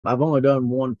I've only done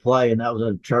one play, and that was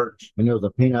at a church, and it was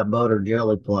a peanut butter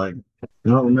jelly play. I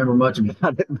don't remember much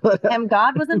about it, but And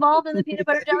God was involved in the peanut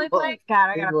butter jelly was. plate?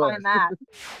 God, I He gotta was. find that.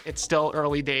 It's still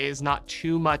early days, not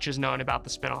too much is known about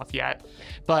the spinoff yet.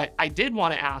 But I did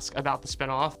want to ask about the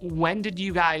spinoff. When did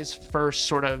you guys first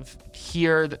sort of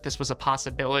hear that this was a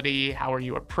possibility? How were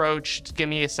you approached? Give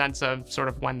me a sense of sort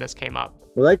of when this came up.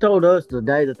 Well, they told us the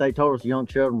day that they told us Young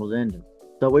Sheldon was ending.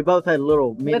 So we both had a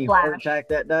little mini heart Whiplash. attack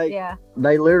that day. Yeah.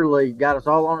 They literally got us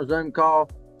all on a Zoom call,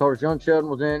 told us Young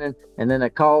Sheldon was ending, and then they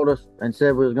called us and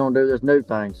said we was going to do this new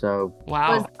thing. So It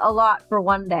Wow. was a lot for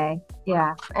one day.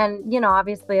 Yeah. And,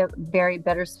 obviously a very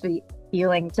bittersweet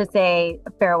feeling to say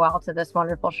farewell to this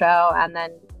wonderful show, and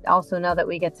then also know that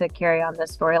we get to carry on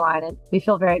this storyline, and we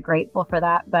feel very grateful for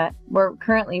that. But we're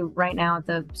currently right now at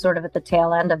the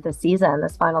tail end of the season,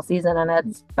 this final season, and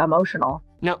it's emotional.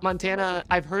 Now, Montana,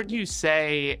 I've heard you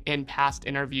say in past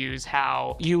interviews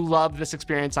how you love this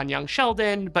experience on Young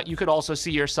Sheldon, but you could also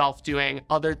see yourself doing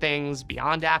other things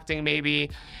beyond acting,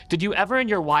 maybe. Did you ever in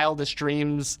your wildest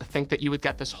dreams think that you would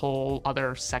get this whole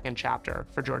other second chapter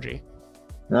for Georgie?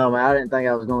 no, man, I didn't think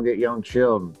I was going to get Young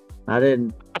Sheldon. I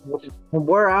didn't. From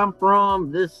where I'm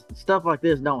from, this stuff like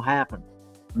this don't happen.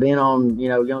 Being on,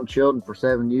 Young Sheldon for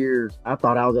 7 years, I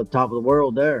thought I was at the top of the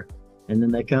world there. And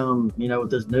then they come, with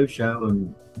this new show,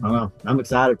 and I don't know. I'm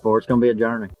excited for it. It's going to be a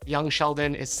journey. Young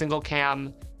Sheldon is single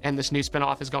cam, and this new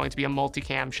spinoff is going to be a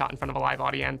multicam shot in front of a live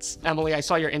audience. Emily, I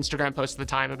saw your Instagram post at the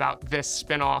time about this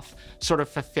spinoff sort of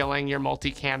fulfilling your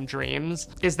multicam dreams.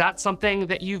 Is that something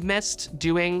that you've missed,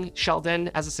 doing Sheldon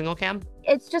as a single cam?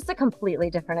 It's just a completely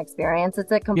different experience.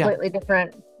 It's a completely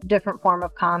different form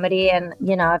of comedy. And,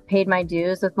 I've paid my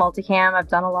dues with multicam. I've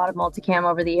done a lot of multicam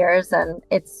over the years, and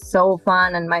it's so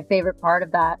fun. And my favorite part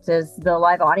of that is the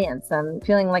live audience and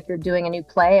feeling like you're doing a new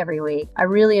play every week. I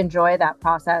really enjoy that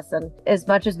process. And as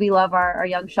much as we love our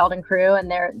Young Sheldon crew,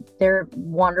 and they're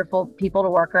wonderful people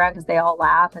to work around because they all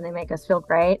laugh and they make us feel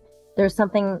great, there's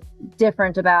something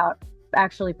different about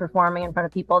actually performing in front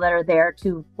of people that are there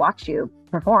to watch you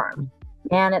perform.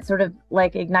 And it sort of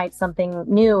like ignites something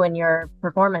new in your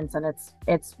performance, and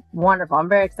it's wonderful. I'm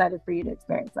very excited for you to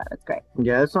experience that. It's great.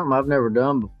 Yeah, it's something I've never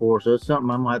done before, so it's something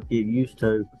I'm going to have to get used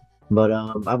to. But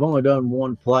I've only done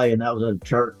one play, and that was at a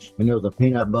church, and it was a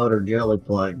peanut butter jelly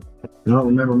play. I don't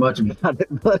remember much about it,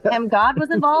 but And God was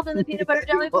involved in the peanut butter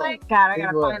jelly plate? God, I He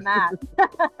gotta was. find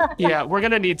that. Yeah, we're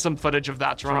gonna need some footage of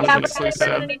that to run Yeah, as an we're gonna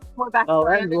exclusive. need more backstory Oh,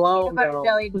 that's on the long peanut butter ago.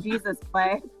 jelly Jesus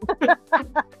play.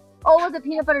 Oh, was it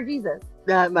peanut butter Jesus?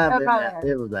 yeah, it might have Oh, been probably that.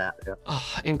 is. It was that. Yeah.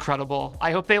 Oh, incredible.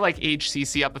 I hope they like age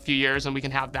CC up a few years and we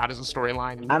can have that as a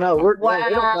storyline. I know. We don't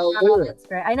know either. That's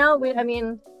great. I know.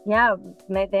 Yeah,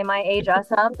 they might age us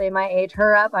up. They might age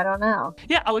her up. I don't know.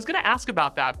 Yeah, I was going to ask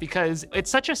about that because it's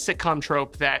such a sitcom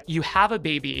trope that you have a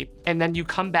baby and then you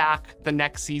come back the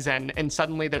next season and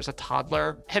suddenly there's a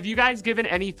toddler. Have you guys given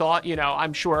any thought?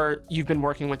 I'm sure you've been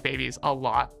working with babies a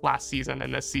lot last season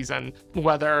and this season,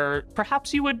 whether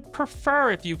perhaps you would prefer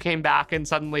if you came back and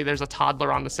suddenly there's a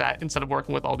toddler on the set instead of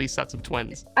working with all these sets of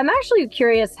twins. I'm actually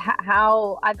curious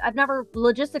how I've never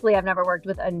worked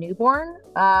with a newborn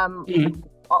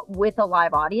with a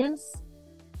live audience.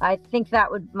 I think that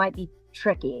might be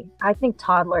tricky. I think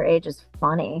toddler age is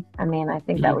funny. I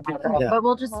think that would be great. Yeah. But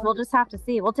we'll just have to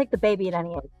see. We'll take the baby at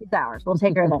any age. It's ours. We'll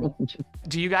take her at any age.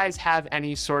 Do you guys have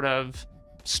any sort of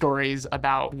stories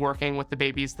about working with the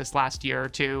babies this last year or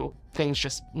two, things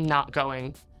just not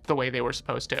going the way they were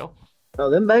supposed to? Oh,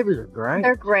 them babies are great.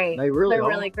 They're great. They really They're are.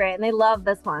 really great. And they love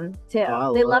this one too.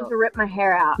 Oh, I They love love to rip my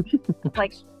hair out.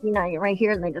 Like, you're right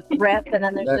here and they just rip, and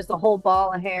then there's just a whole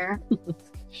ball of hair.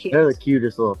 Cute. They're the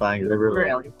cutest little things. They really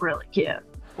are. Really, really cute.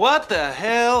 What the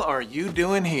hell are you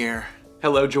doing here?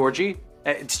 Hello, Georgie.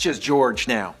 It's just George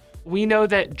now. We know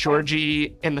that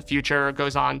Georgie in the future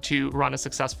goes on to run a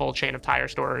successful chain of tire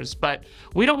stores, but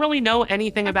we don't really know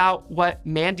anything about what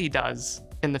Mandy does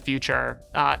in the future.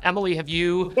 Emily, have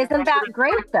you? Isn't that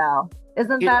great though?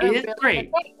 Isn't that It a is really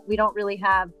great. good thing? We don't really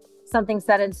have something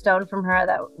set in stone from her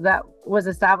that was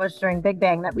established during Big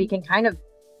Bang that we can kind of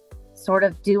sort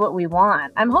of do what we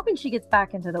want. I'm hoping she gets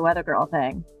back into the Weather Girl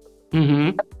thing.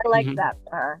 Mm-hmm. I like that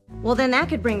for her. Well, then that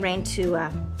could bring rain to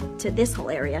this whole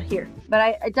area here. But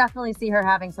I definitely see her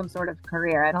having some sort of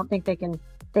career. I don't think they can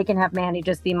have Mandy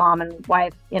just be mom and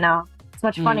wife. It's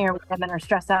much funnier when women are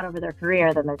stressed out over their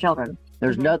career than their children.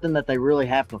 There's nothing that they really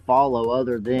have to follow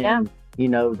other than,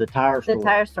 the tire store. The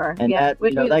tire store. And yeah, that,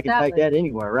 which they we've can take established. that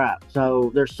anywhere, right?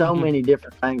 So there's so many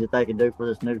different things that they can do for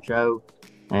this new show.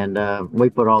 and we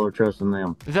put all our trust in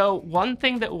them. Though one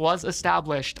thing that was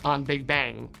established on Big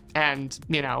Bang, and,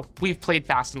 you know, we've played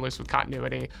fast and loose with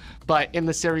continuity, but in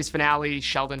the series finale,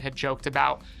 Sheldon had joked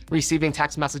about receiving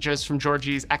text messages from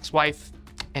Georgie's ex-wife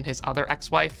and his other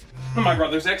ex-wife. My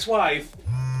brother's ex-wife.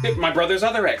 My brother's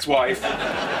other ex-wife.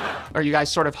 Are you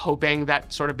guys sort of hoping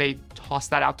that sort of they toss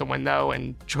that out the window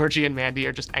and Georgie and Mandy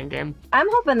are just endgame? I'm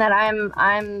hoping that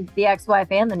I'm the ex-wife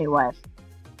and the new wife.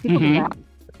 People do that.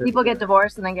 People get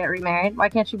divorced and then get remarried. Why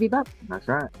can't you be both? That's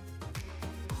right.